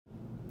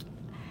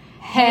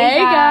Hey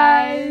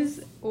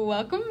guys!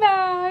 Welcome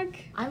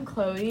back! I'm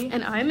Chloe.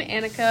 And I'm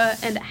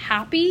Annika, and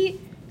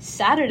happy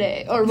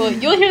Saturday. Or, well,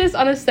 you'll hear this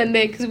on a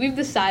Sunday, because we've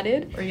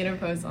decided... We're gonna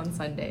post on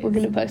Sundays. We're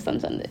gonna post on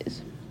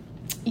Sundays.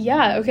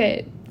 Yeah,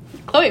 okay.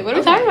 Chloe, what are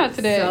we talking about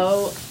today?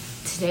 So,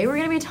 today we're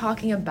gonna be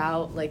talking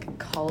about,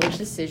 college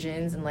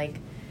decisions and,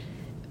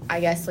 I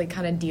guess,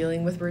 kind of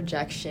dealing with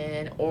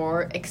rejection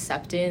or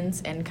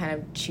acceptance and kind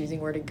of choosing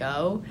where to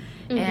go.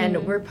 Mm-hmm.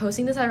 And we're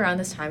posting this around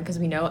this time because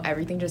we know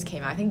everything just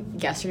came out. I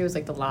think yesterday was,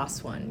 the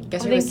last one.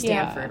 Yesterday was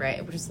Stanford,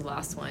 right? Which is the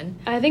last one.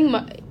 I think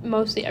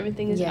mostly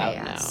everything is out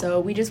now. So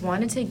we just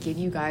wanted to give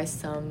you guys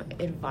some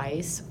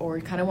advice or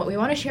kind of what we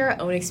want to share our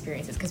own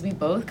experiences because we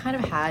both kind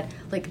of had,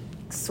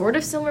 sort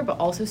of similar but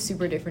also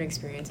super different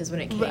experiences when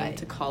it came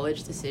to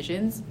college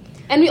decisions.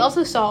 And we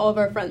also saw all of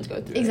our friends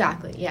go through it.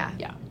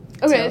 Yeah.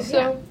 Okay,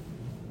 so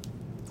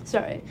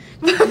sorry.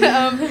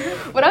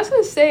 What I was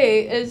going to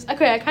say is, I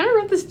kind of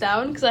wrote this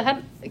down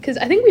because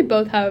I think we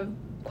both have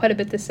quite a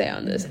bit to say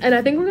on this. And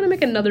I think we're going to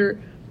make another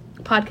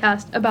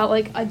podcast about,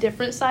 a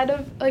different side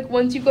of,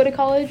 once you go to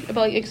college,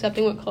 about,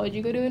 accepting what college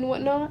you go to and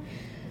whatnot.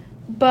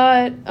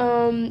 But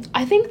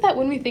I think that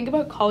when we think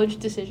about college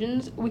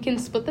decisions, we can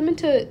split them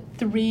into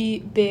 3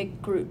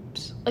 big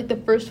groups. The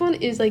first one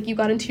is, you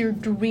got into your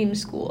dream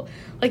school.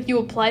 You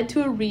applied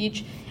to a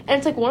reach,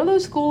 and it's, one of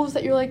those schools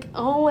that you're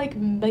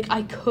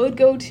I could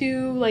go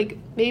to,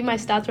 maybe my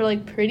stats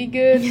are, pretty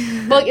good.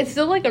 But, it's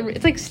still,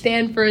 it's,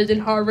 Stanford's and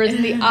Harvard's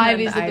and the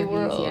Ivies of the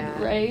world,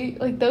 right?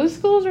 Those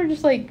schools are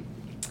just,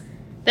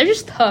 they're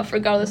just tough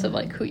regardless of,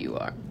 who you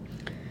are.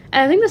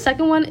 And I think the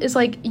second one is,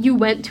 you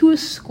went to a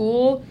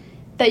school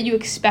that you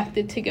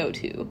expected to go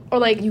to,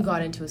 or you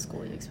got into a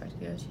school you expected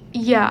to go to.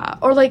 Yeah,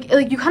 or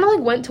you kind of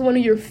went to one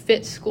of your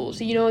fit schools.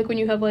 So, when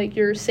you have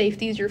your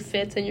safeties, your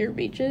fits, and your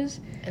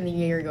reaches. And then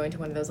you're going to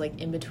one of those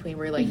in between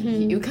where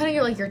you kind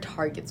of get your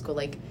target school.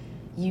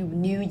 You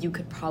knew you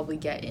could probably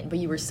get in, but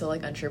you were still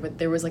unsure. But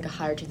there was a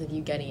higher chance of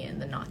you getting in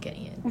than not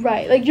getting in.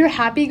 Right, you're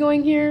happy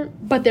going here,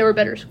 but there were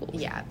better schools.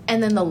 Yeah,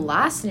 and then the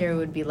last scenario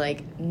would be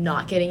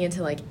not getting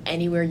into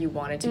anywhere you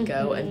wanted to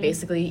go, and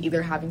basically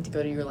either having to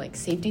go to your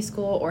safety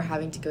school or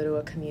having to go to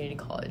a community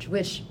college,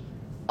 which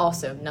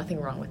also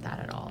nothing wrong with that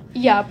at all.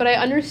 Yeah, but I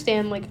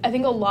understand. I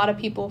think a lot of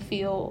people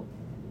feel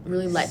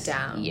really let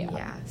down.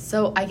 Yeah.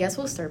 So I guess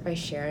we'll start by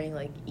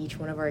sharing each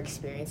one of our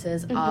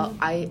experiences.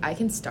 I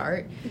can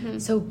start.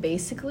 So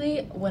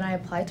basically when I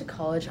applied to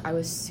college, I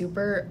was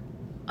super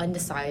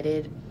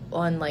undecided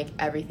on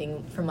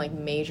everything from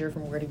major,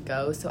 from where to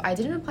go. So I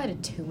didn't apply to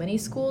too many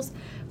schools,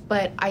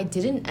 but I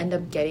didn't end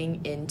up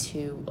getting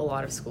into a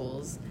lot of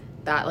schools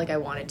that I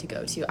wanted to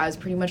go to. I was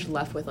pretty much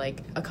left with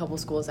a couple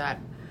schools that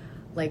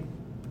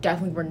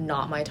definitely were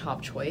not my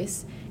top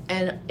choice.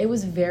 And it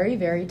was very,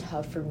 very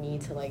tough for me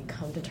to,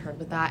 come to terms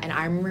with that. And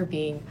I remember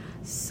being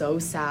so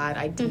sad.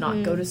 I did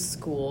not go to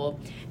school.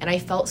 And I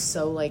felt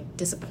so,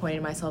 disappointed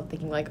in myself,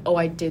 thinking, oh,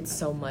 I did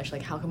so much.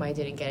 How come I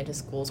didn't get into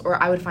schools?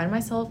 Or I would find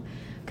myself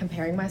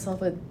comparing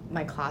myself with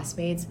my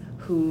classmates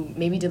who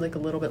maybe did, a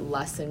little bit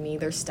less than me.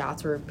 Their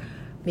stats were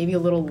maybe a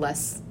little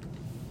less,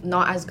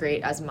 not as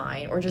great as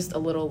mine, or just a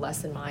little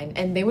less than mine.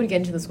 And they would get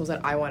into the schools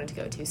that I wanted to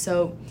go to.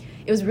 So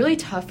it was really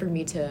tough for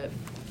me to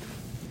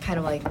kind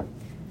of,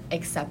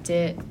 accept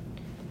it.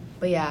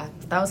 But yeah,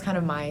 that was kind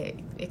of my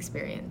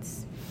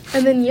experience.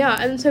 And then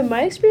and so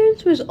my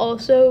experience was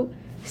also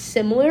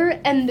similar,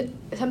 and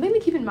something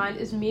to keep in mind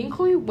is me and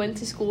Chloe went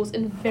to schools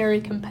in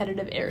very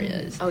competitive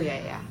areas. Oh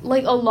yeah. A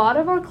lot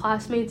of our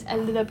classmates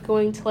ended up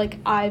going to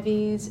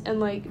Ivies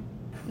and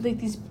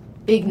these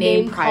big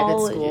name private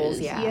colleges. Schools.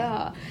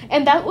 Yeah.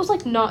 And that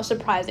was not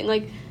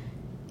surprising.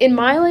 In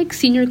my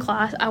senior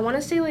class, I want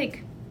to say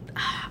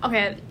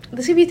okay,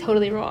 this could be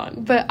totally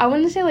wrong, but I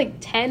want to say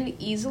 10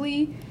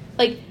 easily.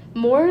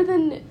 More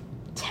than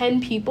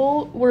 10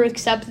 people were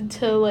accepted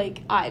to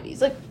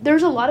Ivies.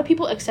 There's a lot of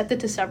people accepted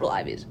to several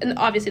Ivies, and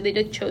obviously they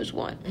just chose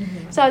one.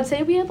 So I'd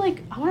say we had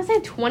I want to say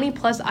 20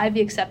 plus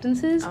Ivy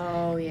acceptances.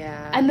 Oh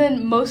yeah. And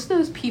then most of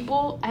those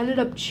people ended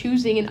up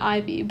choosing an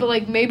Ivy,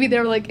 but maybe they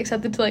were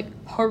accepted to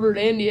Harvard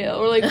and Yale,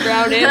 or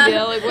Brown and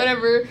Yale,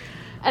 whatever.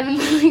 And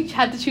then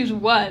had to choose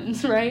one,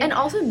 right? And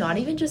also not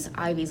even just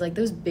Ivies,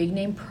 those big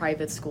name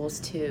private schools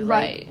too.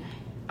 Right.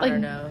 I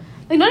don't know.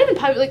 Not even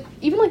private,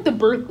 even the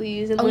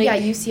Berkeleys and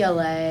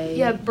UCLA.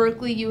 Yeah,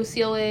 Berkeley,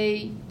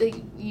 UCLA,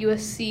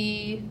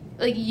 USC,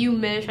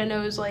 UMich, I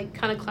know is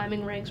kind of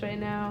climbing ranks right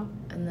now.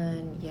 And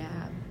then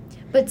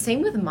but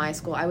same with my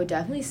school. I would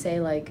definitely say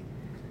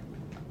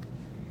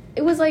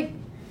it was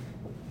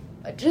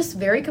just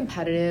very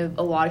competitive.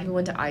 A lot of people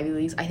went to Ivy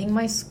Leagues. I think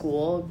my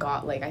school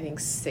got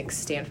 6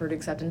 Stanford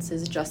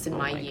acceptances just in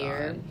my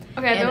year.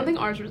 God. Okay, I don't think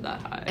ours was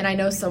that high. And I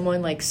know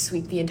someone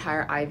sweeped the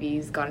entire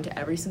Ivies, got into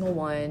every single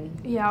one.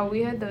 Yeah,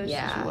 we had those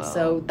as well.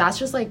 So that's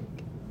just an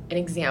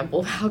example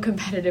of how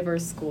competitive our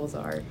schools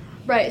are.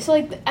 Right. So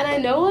and I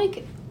know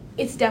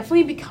it's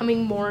definitely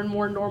becoming more and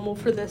more normal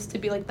for this to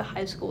be the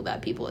high school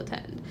that people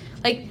attend.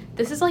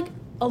 This is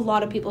a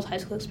lot of people's high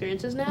school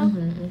experiences now.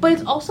 But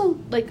it's also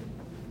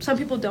some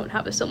people don't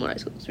have a similar high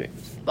school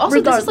experience. But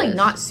also, this is, like,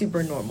 not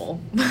super normal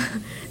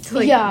to,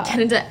 like, get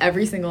into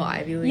every single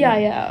Ivy League.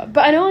 Yeah.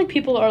 But I know, like,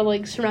 people are,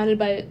 like, surrounded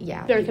by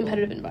very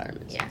competitive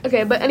environments. Yeah.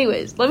 Okay, but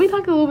anyways, let me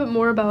talk a little bit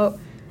more about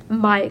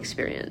my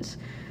experience.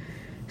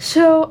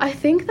 So, I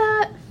think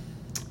that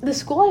the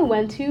school I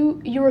went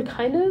to, you were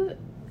kind of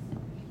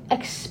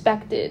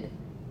expected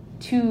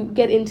to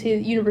get into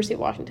University of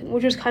Washington,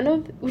 which is kind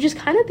of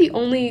the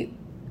only,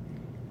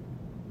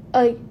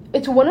 like,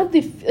 it's one of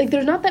the, like,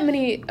 there's not that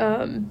many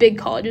big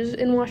colleges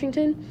in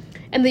Washington,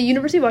 and the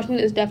University of Washington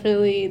is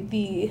definitely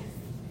the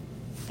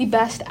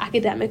best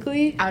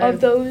academically of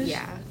those.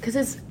 Yeah,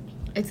 because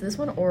it's this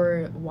one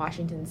or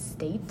Washington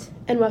State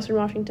and Western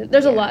Washington.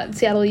 There's a lot.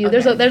 Seattle U.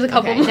 Okay. There's a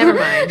couple. Okay, never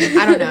mind.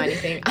 I don't know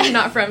anything. I'm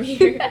not from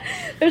here.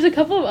 There's a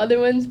couple of other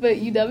ones, but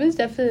UW is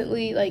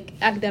definitely, like,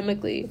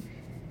 academically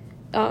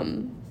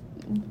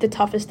the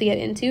toughest to get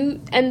into.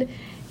 And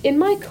in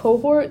my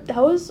cohort, that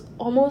was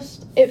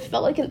almost, it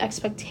felt like an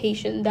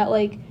expectation that,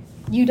 like,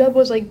 UW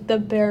was, like, the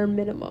bare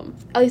minimum.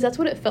 At least that's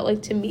what it felt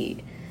like to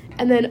me.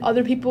 And then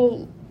other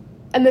people,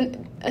 and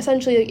then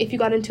essentially, like, if you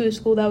got into a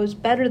school that was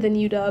better than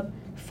UW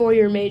for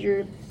your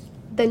major,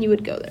 then you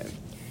would go there.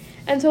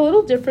 And so a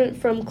little different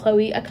from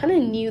Chloe, I kind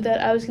of knew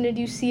that I was going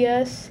to do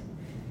CS,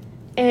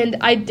 and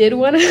I did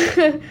want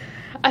to,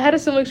 I had a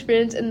similar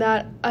experience in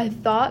that I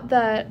thought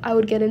that I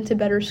would get into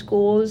better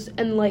schools,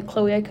 and like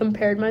Chloe, I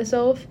compared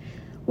myself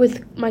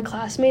with my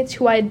classmates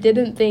who I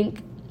didn't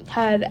think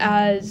had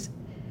as,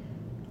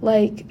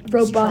 like,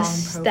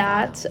 robust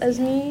stats as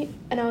me,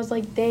 and I was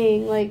like,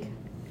 dang, like,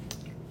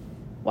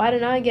 why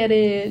didn't I get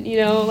in, you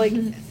know, like,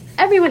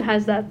 everyone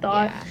has that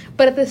thought,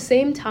 but at the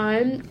same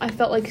time, I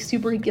felt, like,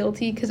 super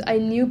guilty, because I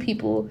knew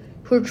people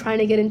who were trying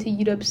to get into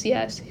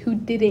UW-CS who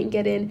didn't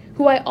get in,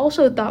 who I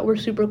also thought were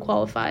super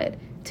qualified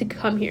to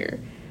come here,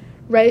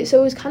 right? So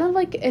it was kind of,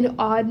 like, an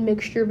odd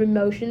mixture of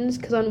emotions,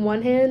 because on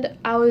one hand,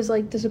 I was,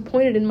 like,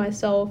 disappointed in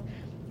myself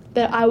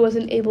that I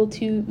wasn't able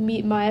to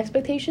meet my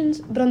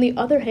expectations, but on the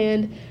other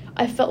hand,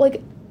 I felt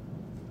like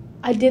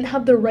I didn't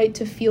have the right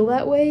to feel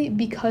that way,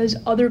 because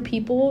other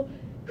people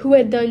who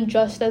had done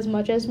just as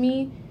much as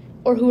me,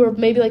 or who were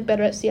maybe, like,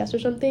 better at CS or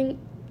something,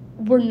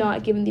 were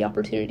not given the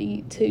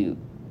opportunity to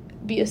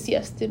be a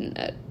CS student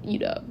at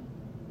UW.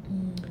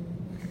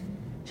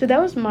 So that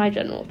was my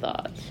general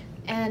thoughts.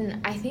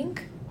 And I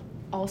think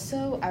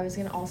also, I was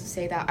going to also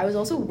say that I was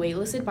also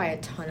waitlisted by a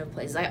ton of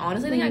places. I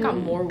honestly think I got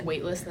more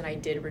waitlists than I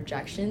did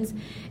rejections.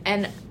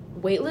 And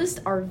waitlists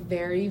are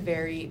very,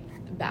 very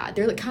bad.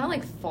 They're, like, kind of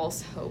like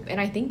false hope.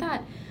 And I think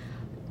that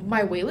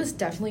my waitlist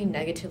definitely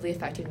negatively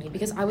affected me,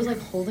 because I was, like,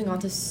 holding on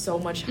to so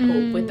much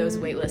hope with those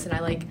waitlists. And I,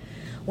 like,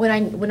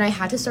 when I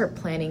had to start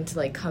planning to,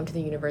 like, come to the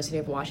University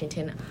of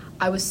Washington,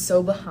 I was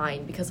so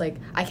behind, because, like,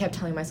 I kept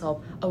telling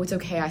myself, oh, it's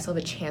okay, I still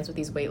have a chance with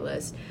these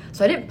waitlists.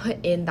 So I didn't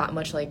put in that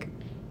much, like,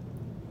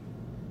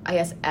 I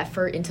guess,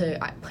 effort into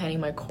planning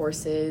my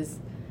courses,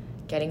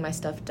 getting my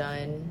stuff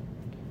done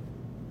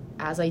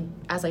as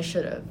I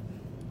should have.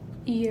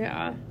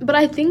 Yeah. But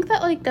I think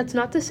that, like, that's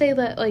not to say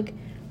that, like,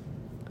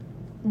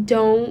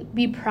 don't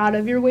be proud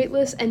of your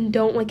waitlist and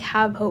don't, like,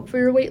 have hope for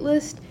your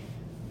waitlist,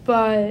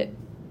 but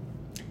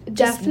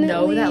just definitely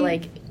know that,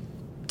 like,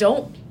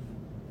 don't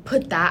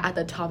put that at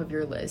the top of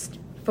your list.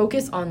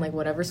 Focus on, like,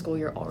 whatever school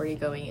you're already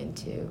going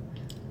into.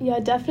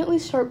 Yeah, definitely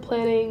start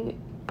planning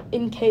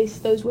in case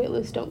those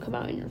waitlists don't come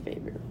out in your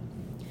favor.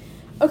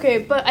 Okay,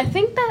 but I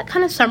think that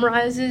kind of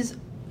summarizes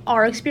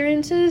our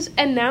experiences,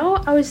 and now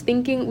I was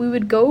thinking we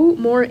would go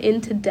more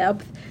into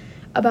depth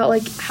about,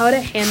 like, how to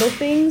handle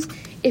things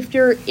if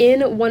you're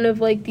in one of,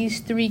 like,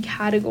 these three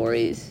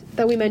categories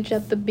that we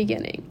mentioned at the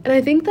beginning. And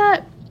I think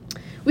that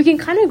we can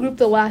kind of group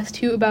the last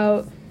two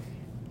about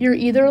you're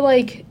either,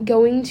 like,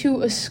 going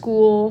to a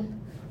school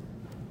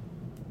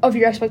of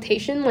your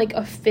expectation, like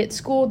a fit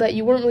school that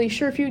you weren't really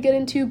sure if you would get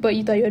into, but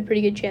you thought you had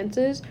pretty good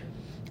chances,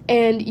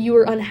 and you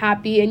were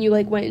unhappy and you,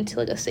 like, went into,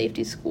 like, a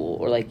safety school,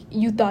 or, like,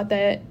 you thought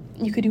that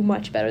you could do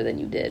much better than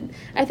you did.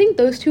 I think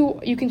those two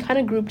you can kind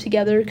of group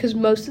together, because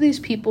most of these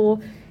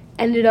people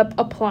ended up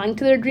applying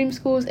to their dream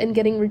schools and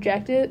getting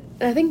rejected.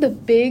 And I think the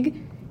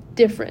big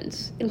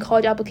difference in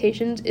college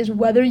applications is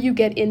whether you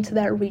get into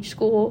that reach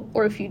school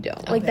or if you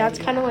don't. Like, that's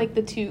kind of like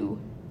the two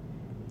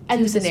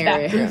ends of the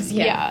spectrum.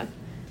 Yeah.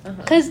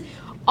 Because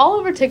all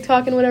over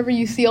TikTok and whatever,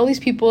 you see all these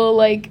people,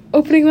 like,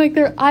 opening, like,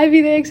 their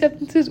Ivy League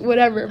acceptances,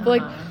 whatever. But,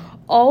 like,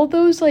 all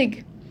those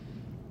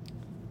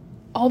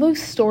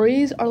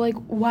stories are like,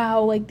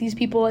 wow, like, these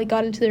people, like,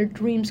 got into their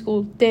dream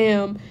school,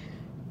 damn.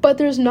 But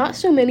there's not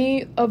so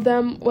many of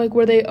them, like,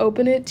 where they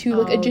open it to,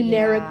 like, a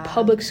generic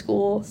public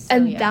school,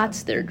 and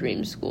that's their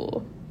dream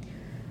school.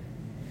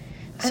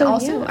 And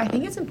also, I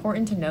think it's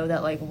important to know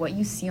that, like, what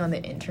you see on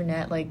the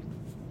internet, like,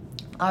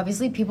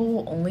 obviously people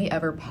will only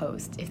ever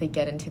post if they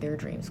get into their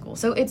dream school.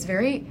 So it's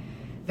very,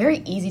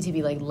 very easy to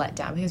be, like, let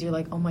down, because you're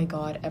like, oh my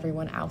god,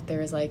 everyone out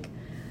there is, like,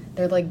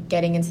 they're, like,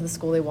 getting into the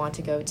school they want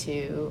to go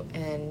to,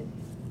 and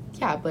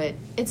yeah, but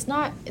it's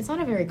not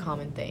a very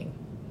common thing.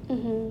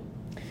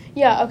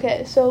 Yeah,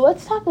 okay, so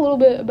let's talk a little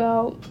bit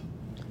about,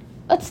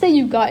 let's say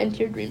you got into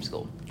your dream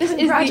school. This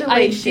is the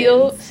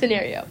ideal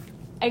scenario.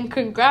 And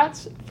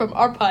congrats from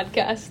our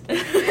podcast.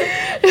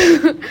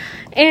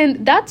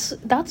 And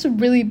that's a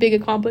really big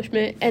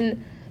accomplishment.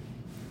 And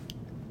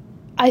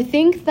I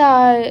think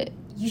that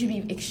you should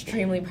be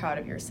extremely proud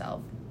of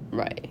yourself.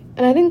 Right.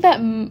 And I think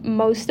that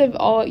most of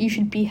all, you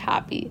should be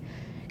happy.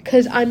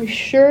 Because I'm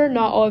sure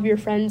not all of your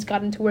friends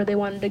got into where they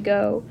wanted to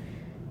go.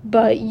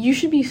 But you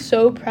should be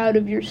so proud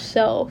of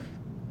yourself.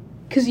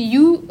 Because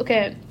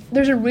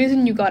there's a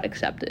reason you got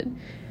accepted.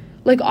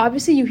 Like,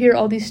 obviously, you hear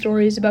all these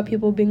stories about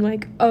people being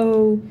like,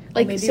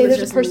 say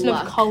there's a person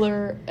of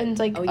color, and it's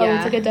like, it's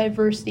like a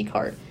diversity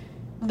card.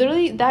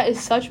 Literally, that is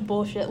such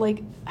bullshit.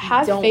 Like,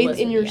 have faith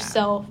in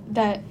yourself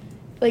that,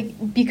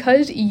 like,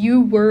 because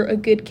you were a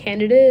good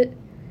candidate,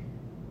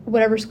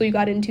 whatever school you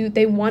got into,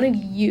 they wanted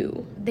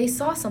you. They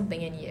saw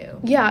something in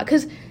you. Yeah,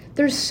 because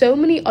there's so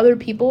many other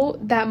people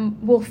that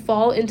will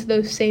fall into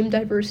those same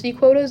diversity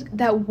quotas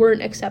that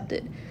weren't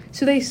accepted.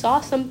 So they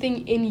saw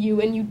something in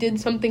you, and you did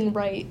something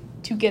right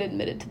to get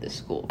admitted to this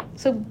school.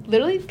 So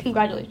literally,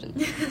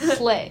 congratulations.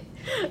 Slay.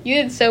 You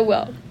did so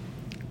well.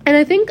 And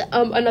I think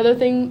another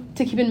thing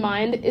to keep in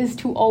mind is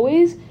to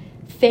always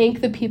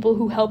thank the people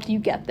who helped you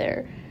get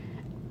there.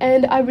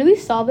 And I really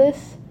saw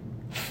this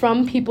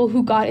from people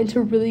who got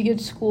into really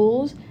good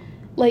schools.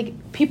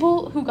 Like,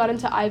 people who got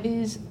into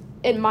Ivies,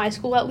 in my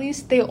school at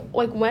least, they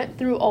like went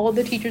through all of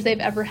the teachers they've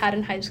ever had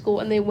in high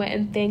school, and they went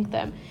and thanked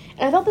them.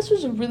 And I thought this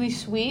was really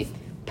sweet.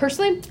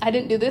 Personally, I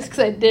didn't do this because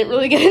I didn't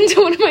really get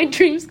into one of my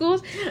dream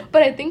schools,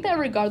 but I think that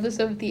regardless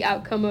of the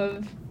outcome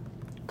of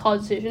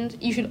college decisions,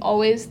 you should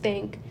always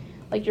thank,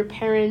 like, your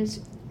parents,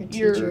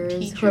 your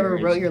teachers, whoever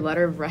wrote your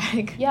letter of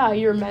rec. Yeah,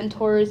 your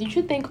mentors. You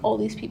should thank all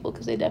these people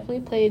because they definitely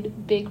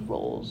played big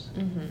roles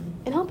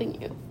in helping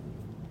you.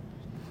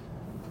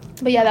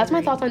 But yeah, that's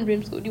my thoughts on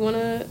dream school. Do you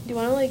wanna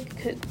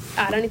like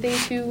add anything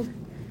to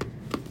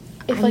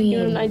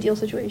you're in an ideal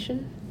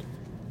situation?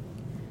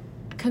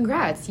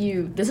 Congrats,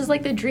 this is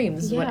like the dream.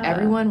 This is what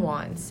everyone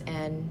wants,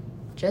 and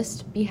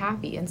just be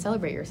happy and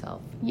celebrate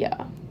yourself.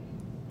 Yeah.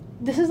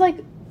 This is like,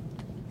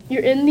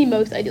 you're in the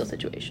most ideal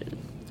situation.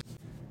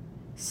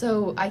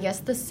 So I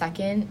guess the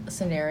second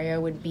scenario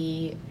would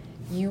be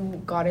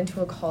you got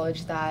into a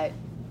college that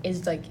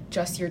is like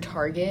just your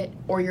target,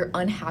 or you're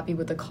unhappy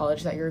with the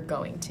college that you're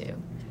going to.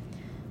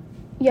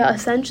 Yeah,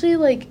 essentially,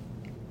 like,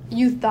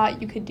 you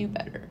thought you could do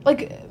better.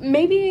 Like,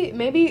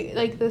 maybe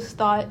like this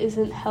thought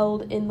isn't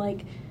held in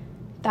like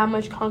that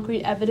much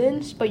concrete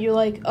evidence, but you're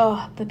like,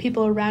 oh, the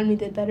people around me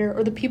did better,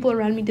 or the people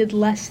around me did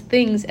less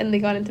things and they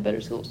got into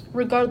better schools.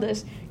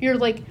 Regardless, you're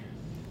like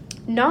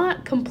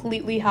not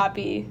completely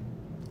happy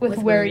with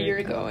where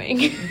you're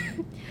going.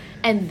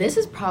 And this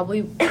is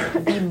probably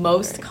the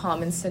most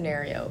common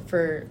scenario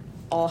for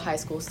all high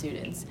school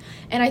students.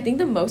 And I think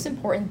the most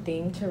important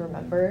thing to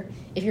remember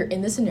if you're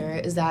in this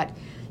scenario is that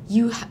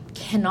you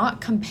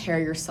cannot compare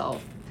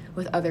yourself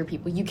with other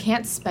people. You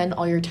can't spend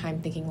all your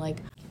time thinking like,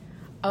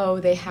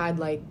 oh, they had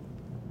like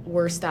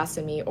worse stats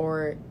than me,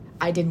 or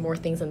I did more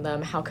things than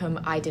them. How come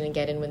I didn't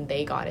get in when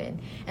they got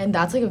in? And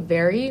that's like a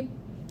very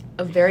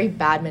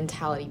bad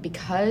mentality,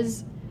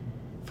 because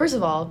first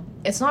of all,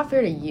 it's not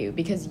fair to you,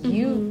 because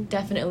you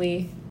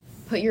definitely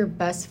put your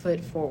best foot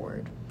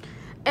forward.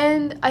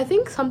 And I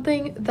think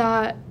something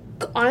that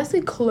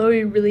honestly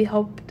Chloe really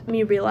helped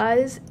me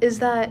realize is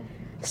that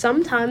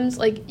sometimes,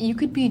 like, you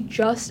could be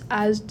just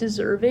as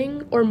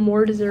deserving or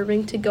more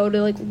deserving to go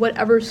to, like,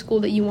 whatever school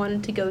that you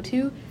wanted to go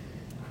to,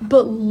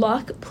 but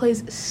luck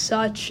plays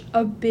such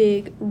a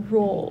big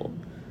role.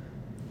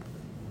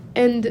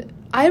 And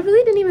I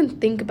really didn't even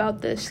think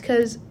about this,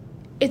 because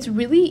it's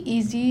really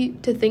easy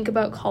to think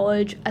about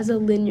college as a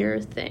linear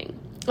thing.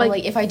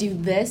 Like, if I do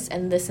this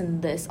and this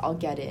and this, I'll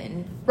get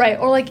in. Right,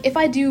 or, like, if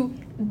I do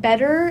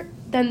better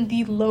than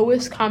the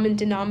lowest common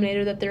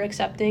denominator that they're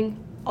accepting,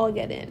 I'll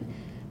get in.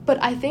 But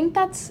I think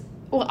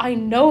I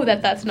know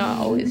that that's not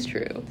always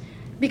true.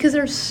 Because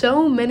there's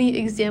so many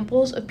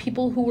examples of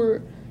people who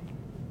were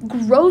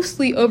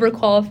grossly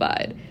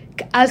overqualified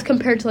as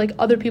compared to, like,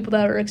 other people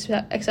that are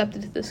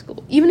accepted to this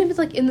school. Even if it's,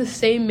 like, in the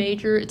same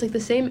major, it's, like,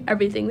 the same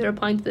everything. They're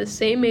applying to the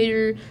same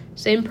major,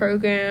 same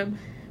program,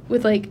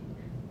 with, like,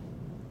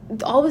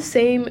 all the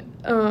same,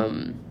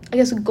 I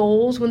guess,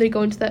 goals when they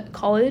go into that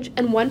college.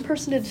 And one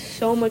person did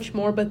so much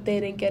more, but they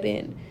didn't get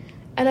in.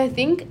 And I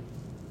think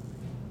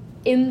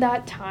in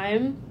that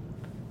time,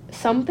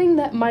 something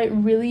that might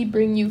really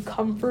bring you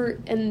comfort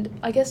and,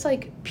 I guess,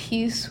 like,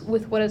 peace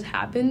with what has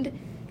happened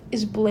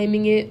is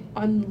blaming it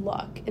on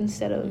luck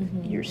instead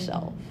of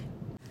yourself.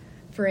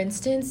 For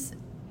instance,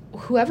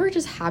 whoever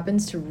just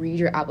happens to read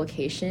your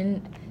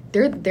application,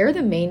 they're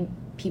the main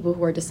people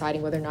who are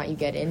deciding whether or not you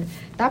get in.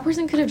 That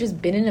person could have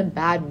just been in a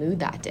bad mood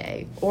that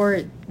day,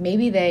 or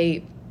maybe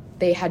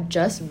they had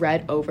just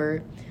read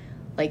over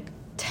like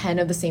 10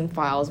 of the same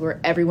files where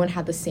everyone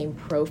had the same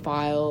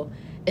profile,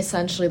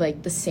 essentially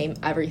like the same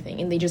everything,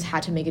 and they just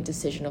had to make a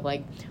decision of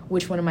like,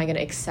 which one am I going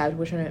to accept,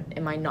 which one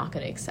am I not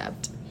going to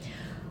accept.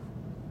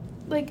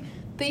 Like,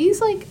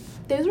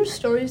 those are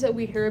stories that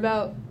we hear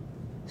about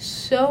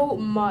so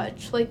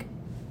much. Like,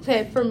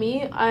 okay, for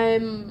me,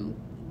 I'm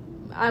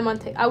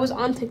I was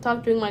on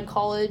TikTok during my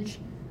college,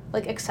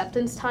 like,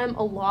 acceptance time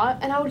a lot,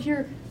 and I would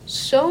hear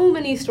so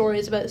many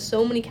stories about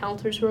so many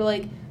counselors who were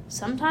like,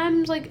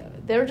 sometimes,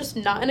 like, they're just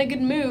not in a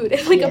good mood,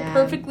 and, like, a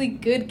perfectly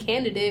good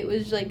candidate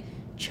was, like,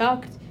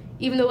 chucked,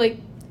 even though, like,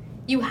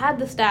 you had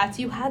the stats,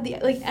 you had the,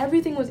 like,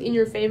 everything was in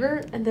your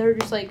favor, and they were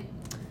just, like,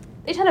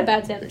 they just had a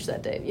bad sandwich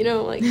that day, you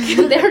know, like,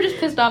 they were just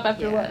pissed off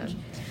after lunch.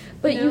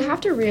 But you have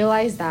to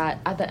realize that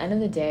at the end of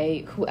the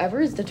day,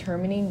 whoever is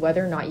determining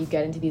whether or not you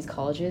get into these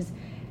colleges,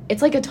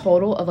 it's like a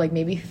total of like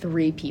maybe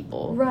 3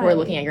 people who are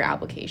looking at your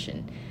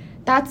application.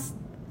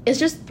 It's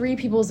just 3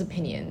 people's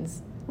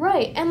opinions.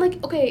 Right. And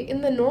like, okay,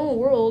 in the normal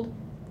world,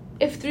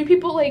 if 3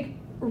 people like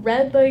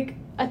read like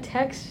a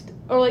text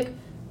or like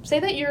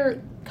say that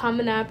your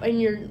Common App and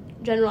your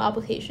general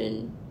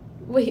application,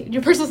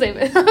 your personal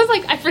statement. I was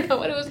like, I forgot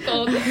what it was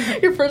called.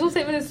 Your personal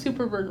statement is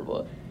super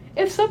vulnerable.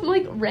 If some,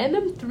 like,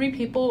 random 3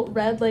 people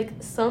read, like,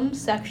 some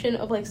section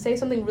of, like, say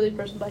something really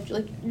personal about you,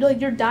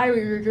 like your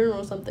diary or your journal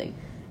or something,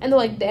 and they're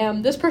like,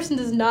 damn, this person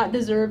does not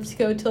deserve to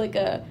go to, like,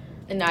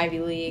 an Ivy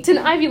League. To an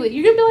Ivy League.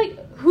 You're gonna be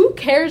like, who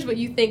cares what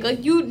you think?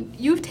 Like,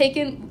 you've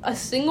taken a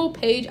single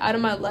page out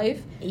of my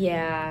life.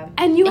 Yeah.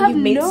 And you've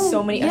made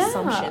so many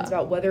assumptions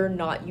about whether or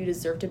not you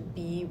deserve to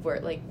be where,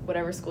 like,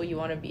 whatever school you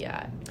want to be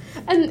at.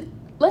 And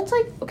let's,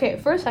 like, okay,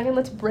 for a second,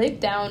 let's break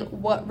down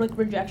what, like,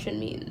 rejection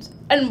means.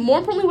 And more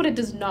importantly, what it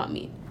does not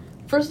mean.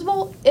 First of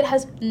all, it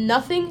has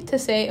nothing to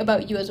say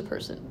about you as a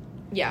person.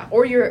 Yeah,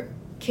 or your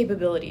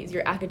capabilities,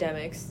 your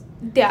academics.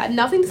 Yeah,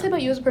 nothing to say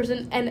about you as a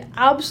person, and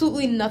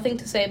absolutely nothing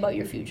to say about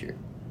your future.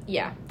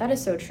 Yeah, that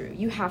is so true.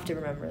 You have to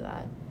remember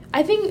that.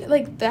 I think,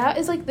 like, that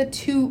is, like,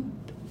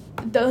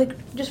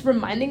 just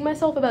reminding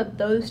myself about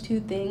those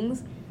 2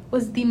 things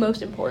was the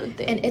most important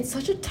thing. And it's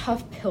such a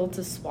tough pill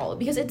to swallow,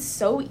 because it's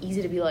so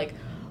easy to be like,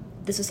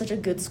 this is such a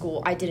good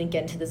school, I didn't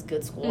get into this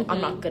good school, I'm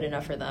not good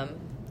enough for them.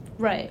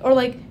 Right. Or,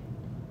 like,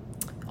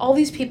 all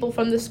these people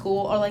from this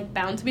school are, like,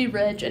 bound to be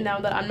rich, and now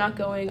that I'm not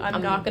going,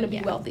 I'm not going to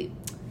be wealthy.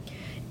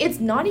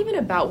 It's not even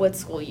about what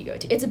school you go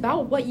to. It's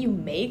about what you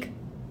make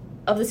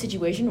of the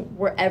situation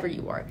wherever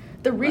you are.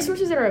 The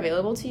resources that are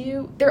available to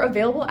you, they're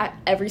available at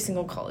every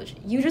single college.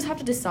 You just have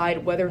to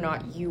decide whether or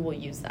not you will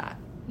use that.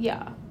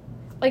 Yeah.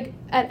 Like,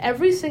 at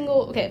every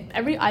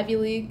Ivy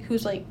League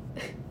who's, like,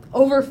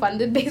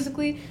 overfunded,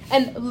 basically,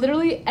 and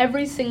literally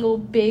every single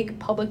big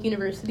public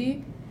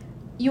university,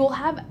 you will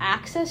have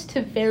access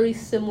to very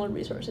similar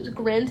resources.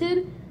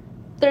 Granted,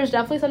 there's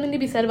definitely something to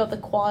be said about the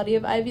quality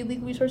of Ivy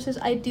League resources.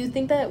 I do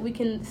think that we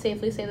can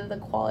safely say that the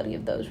quality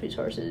of those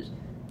resources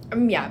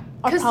are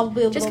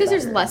probably just because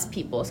there's less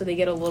people, so they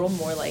get a little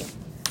more, like,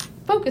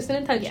 focus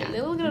and attention. Yeah.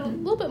 They'll get a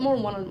little bit more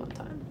one-on-one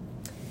time.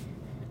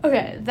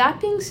 Okay, that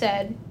being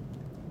said,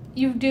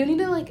 you do need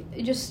to,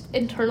 like, just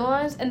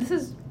internalize, and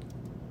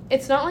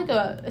it's not like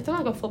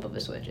a flip of a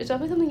switch. It's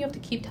definitely something you have to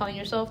keep telling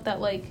yourself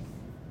that, like,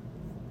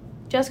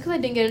 just because I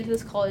didn't get into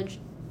this college,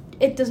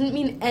 it doesn't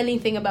mean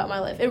anything about my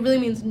life. It really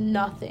means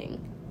nothing.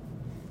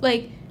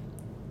 Like,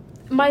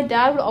 my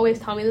dad would always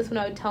tell me this when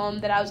I would tell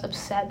him that I was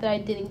upset that I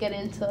didn't get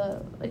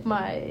into, like,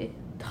 my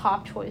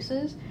top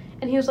choices.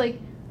 And he was like,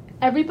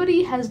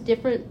 everybody has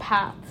different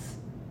paths,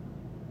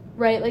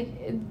 right? Like,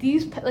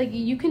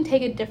 you can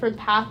take a different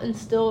path and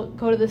still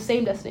go to the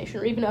same destination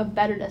or even a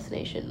better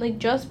destination. Like,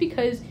 just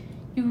because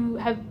you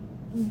have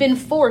been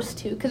forced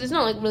to, because it's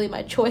not, like, really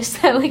my choice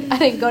that, like, I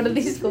didn't go to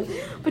these schools,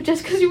 but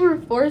just because you were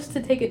forced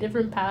to take a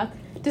different path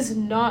does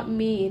not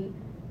mean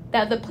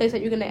that the place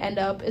that you're going to end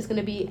up is going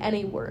to be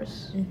any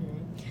worse. Mm-hmm.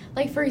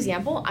 Like, for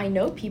example, I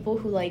know people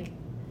who, like,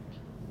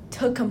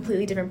 took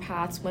completely different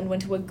paths. One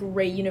went to a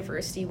great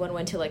university, one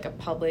went to, like, a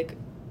public,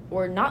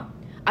 or not,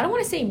 I don't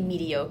want to say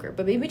mediocre,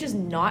 but maybe just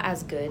not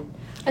as good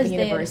as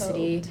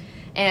university.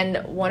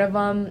 And one of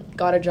them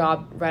got a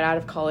job right out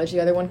of college. The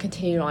other one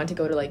continued on to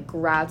go to, like,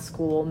 grad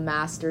school,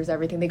 master's,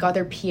 everything. They got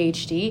their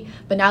PhD,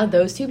 but now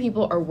those 2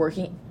 people are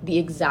working the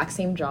exact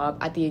same job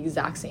at the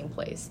exact same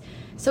place.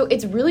 So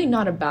it's really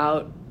not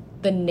about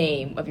the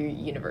name of your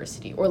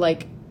university or,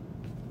 like,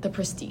 the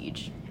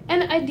prestige.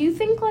 And I do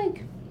think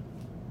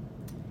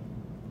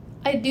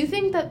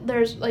that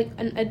there's, like,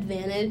 an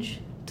advantage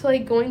to,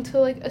 like, going to,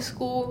 like, a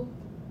school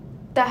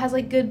that has,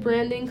 like, good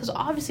branding, because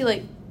obviously,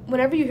 like,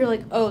 whenever you hear,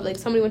 like, oh, like,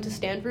 somebody went to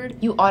Stanford,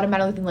 you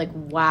automatically think, like,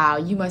 wow,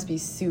 you must be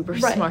super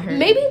smart.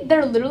 Maybe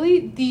they're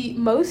literally the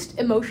most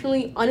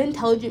emotionally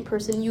unintelligent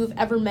person you have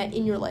ever met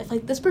in your life.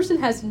 Like, this person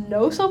has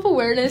no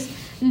self-awareness,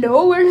 no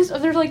awareness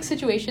of their, like,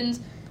 situations.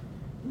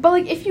 But,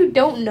 like, if you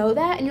don't know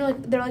that,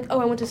 and they're like, oh,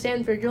 I went to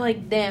Stanford, you're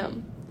like,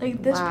 damn,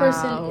 like, this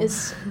person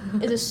is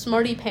a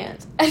smarty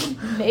pants.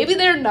 And maybe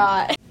they're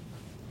not.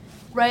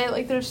 Right?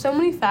 Like, there's so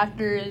many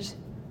factors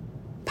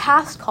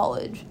past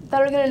college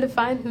that are going to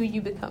define who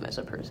you become as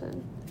a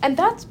person. And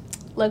that's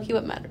low-key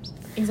what matters.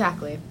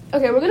 Exactly.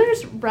 Okay, we're going to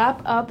just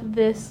wrap up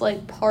this,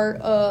 like,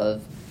 part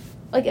of,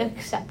 like,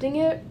 accepting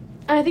it.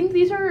 And I think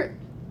these are...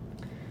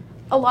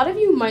 A lot of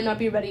you might not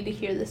be ready to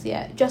hear this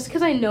yet, just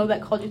because I know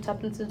that college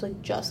acceptances,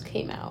 like, just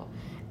came out.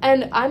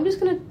 And I'm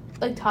just going to,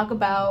 like, talk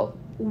about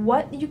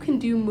what you can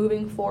do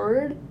moving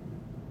forward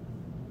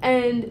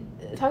and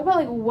talk about,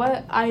 like,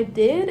 what I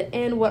did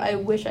and what I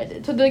wish I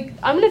did. So, like,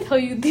 I'm going to tell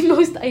you the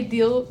most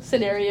ideal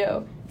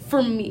scenario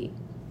for me.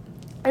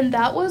 And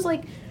that was,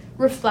 like,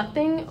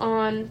 reflecting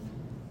on...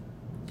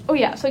 Oh,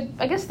 yeah. So,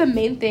 I guess the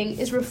main thing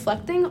is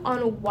reflecting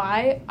on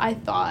why I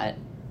thought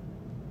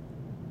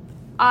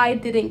I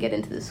didn't get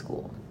into the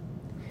school.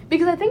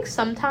 Because I think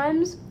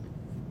sometimes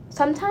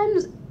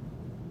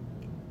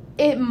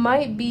it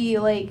might be,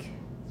 like...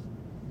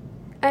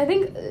 I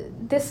think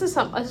this is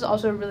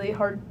also a really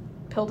hard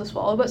pill to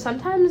swallow, but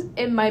sometimes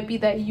it might be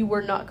that you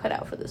were not cut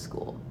out for this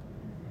school.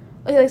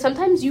 Like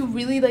sometimes you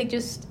really, like,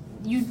 just...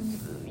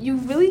 You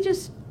really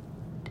just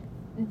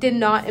did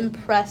not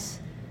impress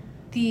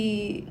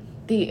the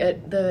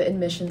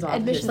admissions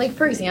officers. Like,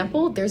 for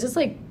example, there's this,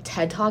 like,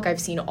 TED Talk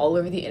I've seen all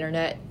over the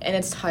internet, and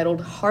it's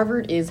titled,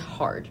 Harvard is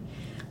Hard.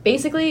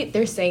 Basically,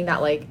 they're saying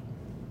that, like,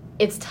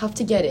 it's tough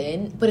to get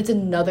in, but it's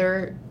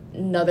another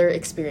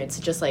experience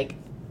to just, like,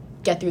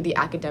 get through the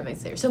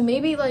academics there. So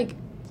maybe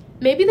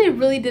they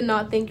really did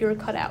not think you were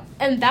cut out.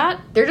 And that...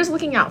 They're just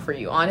looking out for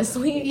you,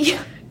 honestly.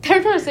 Yeah,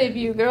 they're trying to save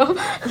you, girl.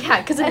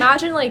 Yeah, because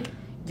imagine, like,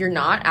 you're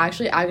not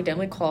actually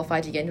academically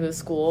qualified to get into a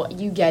school.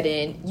 You get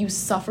in. You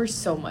suffer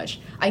so much.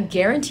 I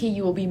guarantee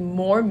you will be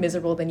more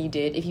miserable than you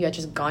did if you had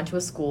just gone to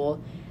a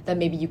school that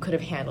maybe you could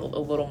have handled a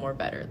little more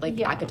better, like,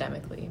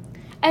 academically.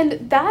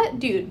 And that,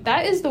 dude,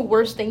 that is the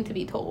worst thing to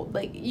be told.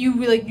 Like,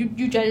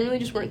 you genuinely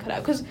just weren't cut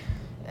out. Because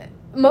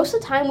most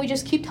of the time, we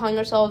just keep telling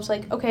ourselves,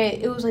 like, okay,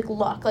 it was, like,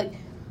 luck. Like,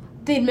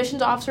 the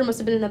admissions officer must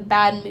have been in a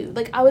bad mood.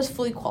 Like, I was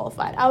fully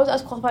qualified. I was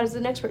as qualified as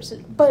the next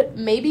person. But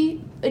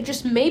maybe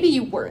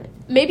you weren't.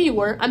 Maybe you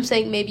were. I'm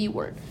saying maybe you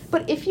weren't.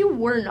 But if you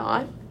were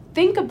not,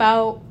 think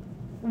about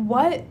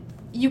what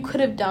you could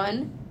have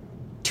done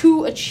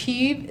to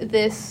achieve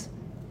this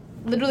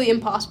literally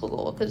impossible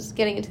goal, because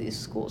getting into these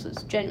schools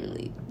is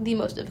genuinely the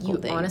most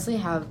difficult thing. You honestly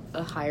have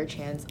a higher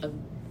chance of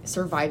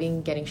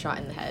surviving getting shot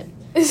in the head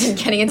than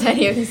getting into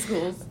any of these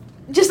schools.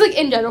 Just, like,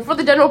 in general, for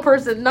the general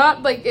person,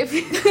 not, like, if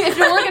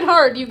you're working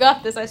hard, you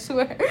got this, I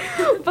swear.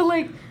 But,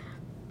 like,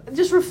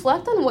 just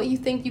reflect on what you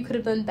think you could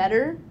have done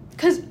better,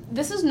 because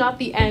this is not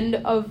the end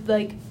of,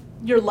 like,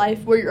 your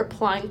life where you're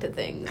applying to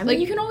things. I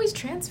mean, you can always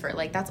transfer.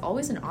 Like, that's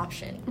always an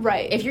option.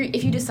 Right. If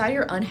you decide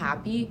you're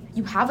unhappy,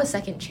 you have a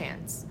second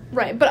chance.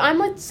 Right, but I'm,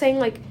 like, saying,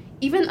 like,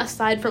 even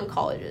aside from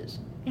colleges,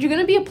 you're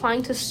going to be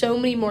applying to so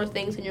many more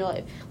things in your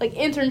life. Like,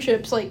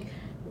 internships, like,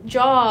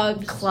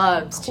 jobs.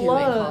 Clubs, too, in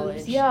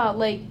college. Yeah,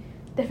 like,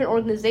 different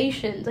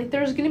organizations. Like,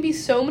 there's going to be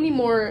so many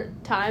more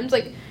times,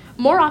 like,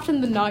 more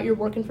often than not, you're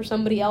working for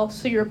somebody else,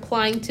 so you're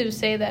applying to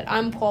say that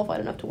I'm qualified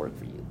enough to work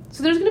for you.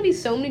 So there's going to be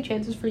so many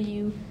chances for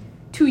you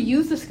to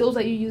use the skills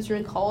that you use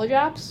during college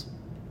apps,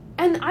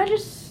 and I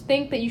just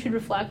think that you should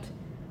reflect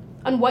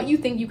on what you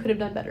think you could have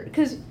done better,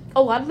 because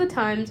a lot of the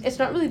times, it's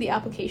not really the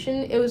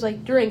application, it was,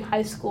 like, during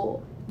high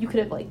school, you could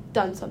have, like,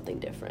 done something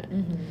different.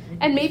 Mm-hmm.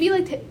 And maybe,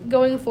 like,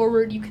 going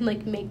forward, you can,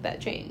 like, make that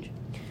change.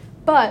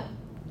 But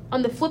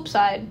on the flip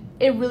side,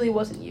 it really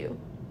wasn't you.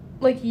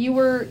 Like, you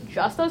were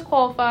just as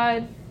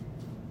qualified,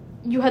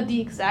 you had the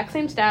exact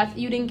same stats,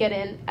 you didn't get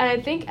in, and I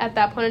think at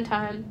that point in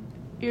time,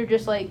 you're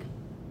just like,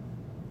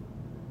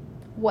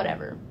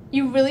 whatever.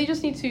 You really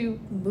just need to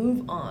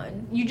move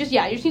on. You just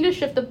need to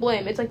shift the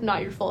blame. It's, like,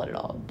 not your fault at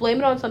all. Blame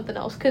it on something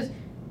else, because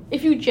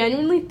if you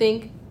genuinely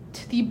think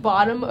to the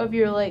bottom of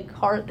your, like,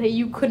 heart that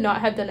you could not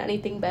have done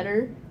anything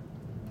better,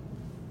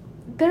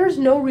 there's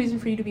no reason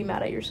for you to be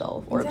mad at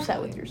yourself or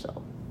upset with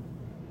yourself.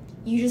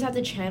 You just have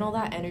to channel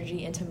that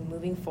energy into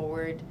moving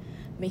forward,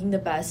 making the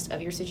best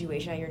of your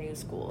situation at your new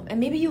school. And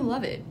maybe you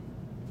love it.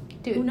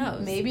 Dude, who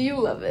knows? Maybe you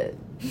love it.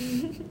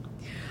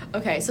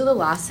 Okay, so the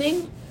last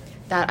thing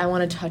that I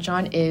want to touch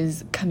on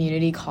is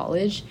community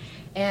college.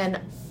 And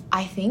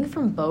I think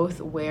from both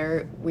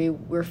where we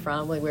were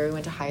from, like, where we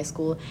went to high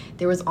school,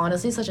 there was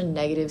honestly such a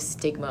negative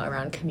stigma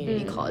around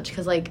community college.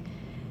 Because, like,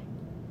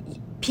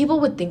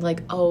 people would think,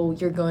 like, oh,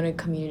 you're going to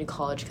community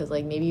college because,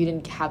 like, maybe you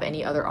didn't have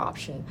any other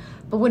option.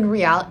 But in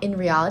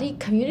reality,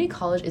 community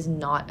college is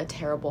not a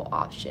terrible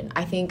option.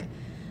 I think,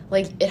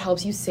 like, it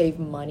helps you save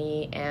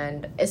money,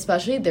 and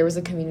especially there was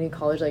a community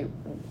college, like,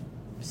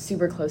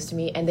 super close to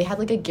me, and they had,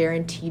 like, a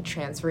guaranteed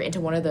transfer into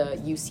one of the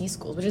UC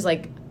schools, which is,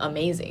 like,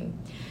 amazing.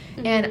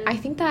 Mm-hmm. And I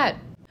think that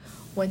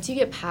once you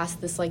get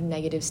past this, like,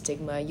 negative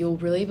stigma, you'll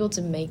really be able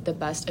to make the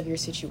best of your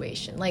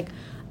situation. Like,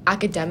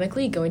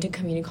 academically, going to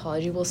community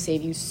college will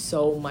save you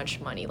so much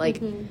money.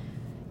 Like,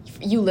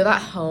 you live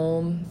at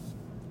home,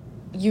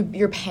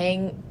 you're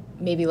paying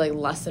maybe, like,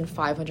 less than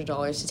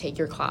 $500 to take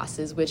your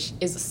classes, which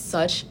is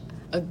such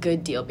a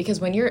good deal, because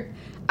when you're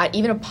at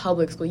even a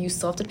public school, you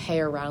still have to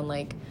pay around,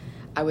 like,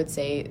 I would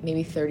say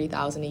maybe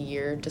 $30,000 a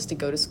year just to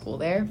go to school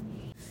there.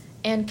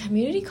 And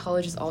community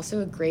college is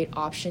also a great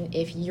option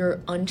if you're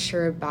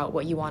unsure about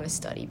what you want to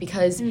study,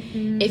 because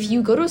if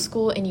you go to a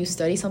school and you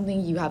study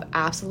something you have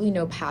absolutely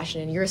no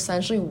passion in, you're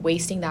essentially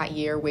wasting that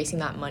year, wasting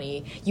that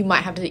money. You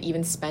might have to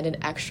even spend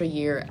an extra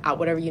year at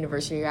whatever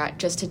university you're at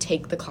just to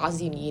take the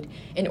classes you need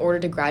in order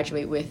to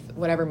graduate with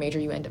whatever major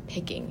you end up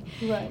picking.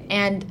 Right.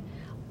 And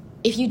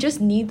if you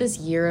just need this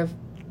year of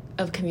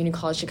of community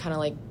college to kind of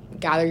like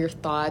gather your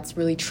thoughts,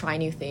 really try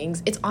new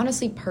things, it's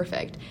honestly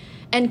perfect.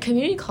 And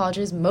community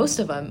colleges, most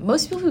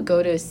people who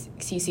go to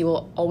CC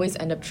will always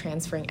end up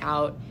transferring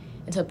out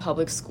into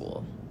public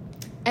school.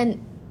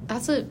 And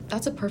that's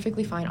a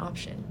perfectly fine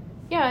option.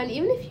 Yeah, and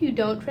even if you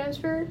don't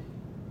transfer,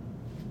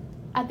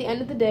 at the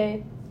end of the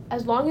day,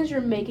 as long as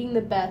you're making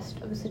the best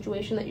of a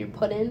situation that you're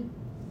put in,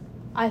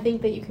 I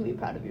think that you can be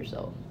proud of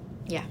yourself.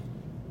 Yeah.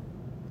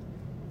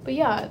 But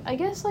yeah, I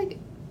guess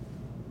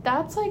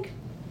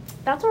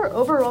that's our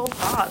overall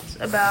thoughts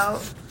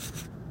about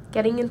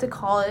getting into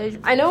college.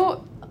 I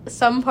know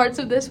some parts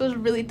of this was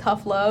really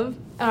tough love,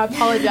 and I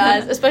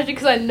apologize, especially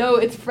because I know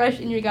it's fresh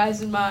in your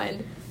guys'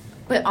 mind.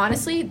 But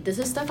honestly, this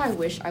is stuff I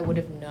wish I would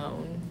have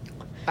known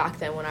back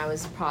then when I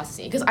was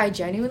processing, because I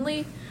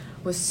genuinely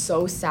was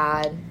so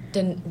sad,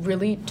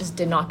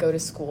 did not go to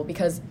school,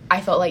 because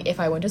I felt like if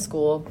I went to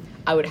school,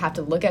 I would have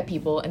to look at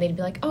people and they'd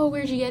be like, oh,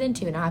 where'd you get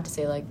into? And I have to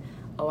say like,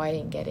 oh, I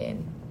didn't get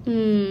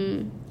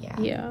in.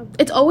 Yeah.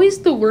 It's always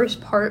the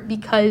worst part,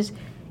 because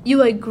you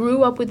like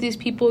grew up with these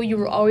people, you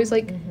were always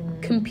like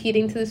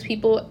competing with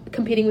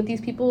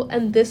these people,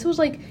 and this was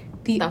like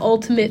the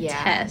ultimate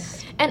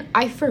test. And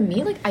for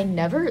me, like, I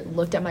never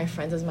looked at my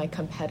friends as my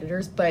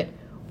competitors, but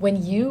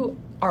when you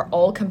are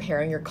all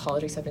comparing your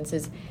college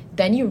acceptances,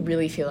 then you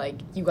really feel like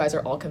you guys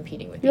are all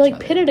competing with each other. You're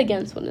like pitted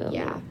against one another.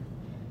 Yeah.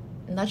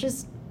 And that's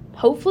just...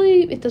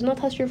 Hopefully it does not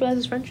test your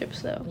guys'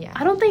 friendships, though. Yeah.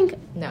 I don't think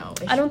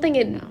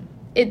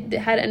it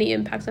had any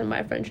impacts on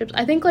my friendships.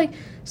 I think, like,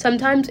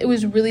 sometimes it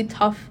was really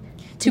tough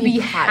to be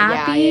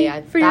happy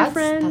for your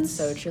friends. That's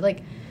so true.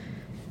 Like...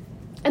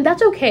 And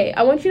that's okay.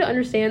 I want you to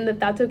understand that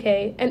that's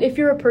okay. And if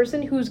you're a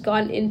person who's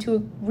gotten into a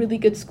really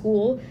good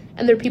school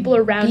and there are people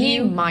around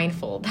you... Be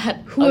mindful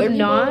that who other have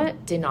people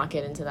did not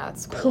get into that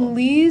school.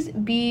 Please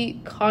be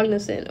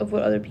cognizant of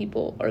what other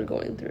people are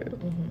going through.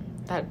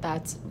 Mm-hmm.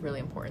 That's really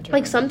important to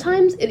remember. Like,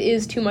 sometimes it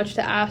is too much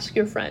to ask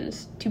your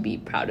friends to be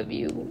proud of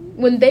you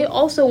when they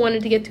also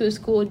wanted to get to a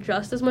school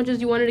just as much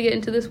as you wanted to get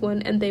into this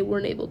one and they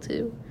weren't able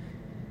to.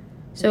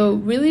 So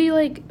really,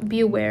 like, be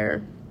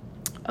aware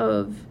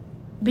of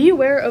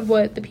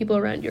what the people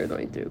around you are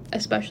going through,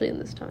 especially in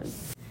this time.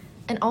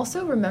 And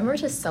also remember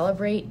to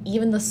celebrate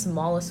even the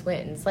smallest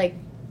wins. Like,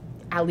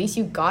 at least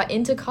you got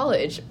into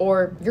college,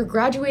 or you're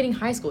graduating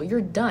high school.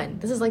 You're done.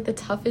 This is like the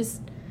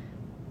toughest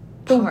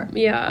part.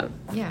 Yeah.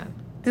 Yeah.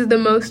 This is the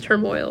most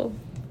turmoil.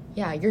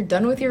 Yeah, you're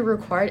done with your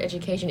required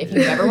education. If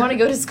you ever want to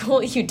go to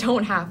school, you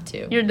don't have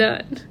to. You're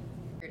done.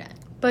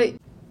 But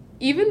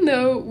even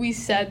though we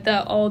said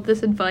that all of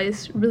this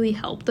advice really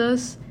helped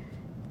us,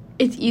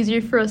 it's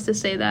easier for us to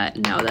say that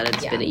now that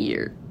it's been a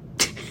year.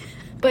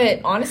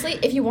 But honestly,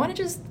 if you want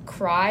to just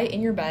cry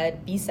in your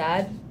bed, be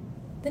sad,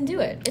 then do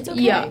it. It's okay.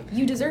 Yeah.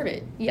 You deserve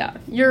it. Yeah.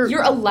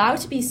 You're allowed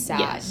to be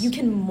sad. Yes. You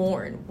can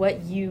mourn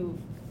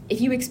if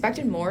you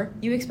expected more,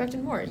 you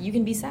expected more. You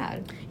can be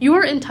sad. You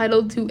are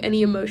entitled to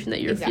any emotion that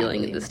you're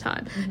feeling at this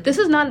time. Mm-hmm.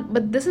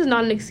 This is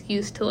not an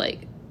excuse to,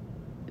 like,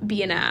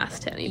 be an ass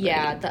to anybody.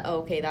 Yeah,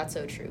 that's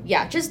so true.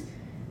 Yeah, just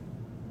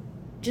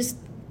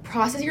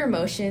process your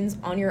emotions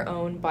on your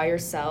own by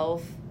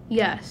yourself.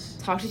 Yes.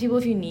 Talk to people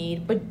if you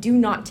need, but do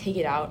not take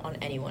it out on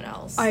anyone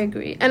else. I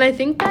agree. And I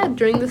think that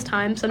during this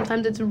time,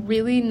 sometimes it's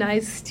really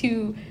nice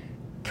to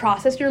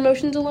process your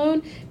emotions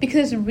alone,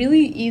 because it's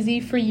really easy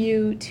for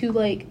you to,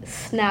 like,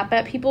 snap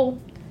at people,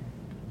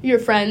 your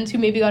friends who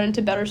maybe got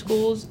into better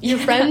schools, your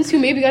friends who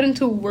maybe got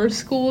into worse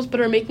schools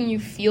but are making you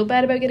feel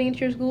bad about getting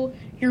into your school,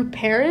 your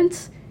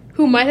parents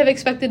who might have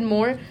expected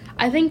more.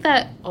 I think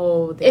that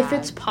if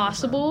it's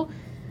possible,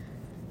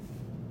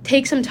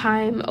 take some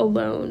time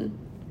alone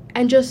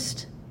and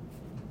just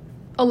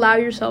allow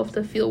yourself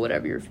to feel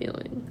whatever you're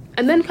feeling.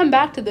 And then come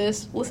back to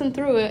this, listen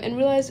through it, and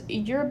realize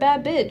you're a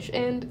bad bitch,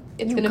 and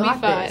it's going to be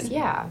fine.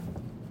 Yeah.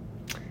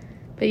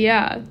 But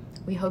yeah.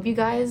 We hope you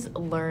guys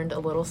learned a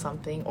little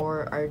something,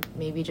 or are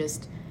maybe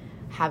just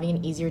having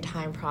an easier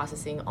time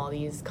processing all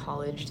these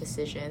college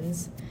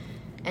decisions.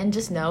 And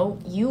just know,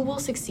 you will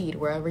succeed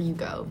wherever you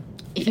go.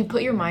 If you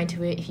put your mind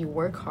to it, if you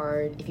work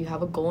hard, if you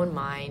have a goal in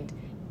mind,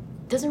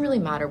 it doesn't really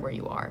matter where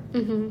you are.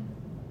 Mm-hmm.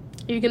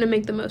 You're going to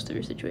make the most of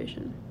your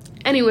situation.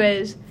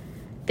 Anyways,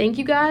 thank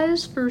you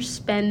guys for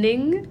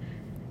spending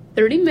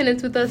 30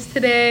 minutes with us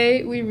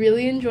today. We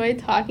really enjoyed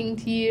talking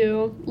to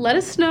you. Let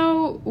us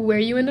know where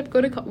you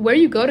where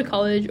you go to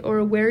college,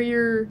 or where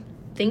you're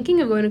thinking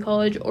of going to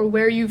college, or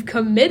where you've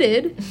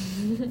committed.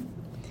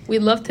 We'd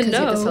love to know. 'Cause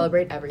you have to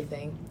celebrate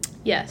everything.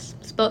 Yes,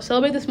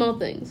 celebrate the small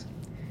things.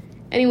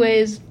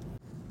 Anyways,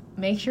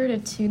 make sure to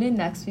tune in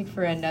next week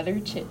for another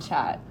chit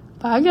chat.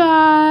 Bye,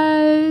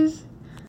 guys.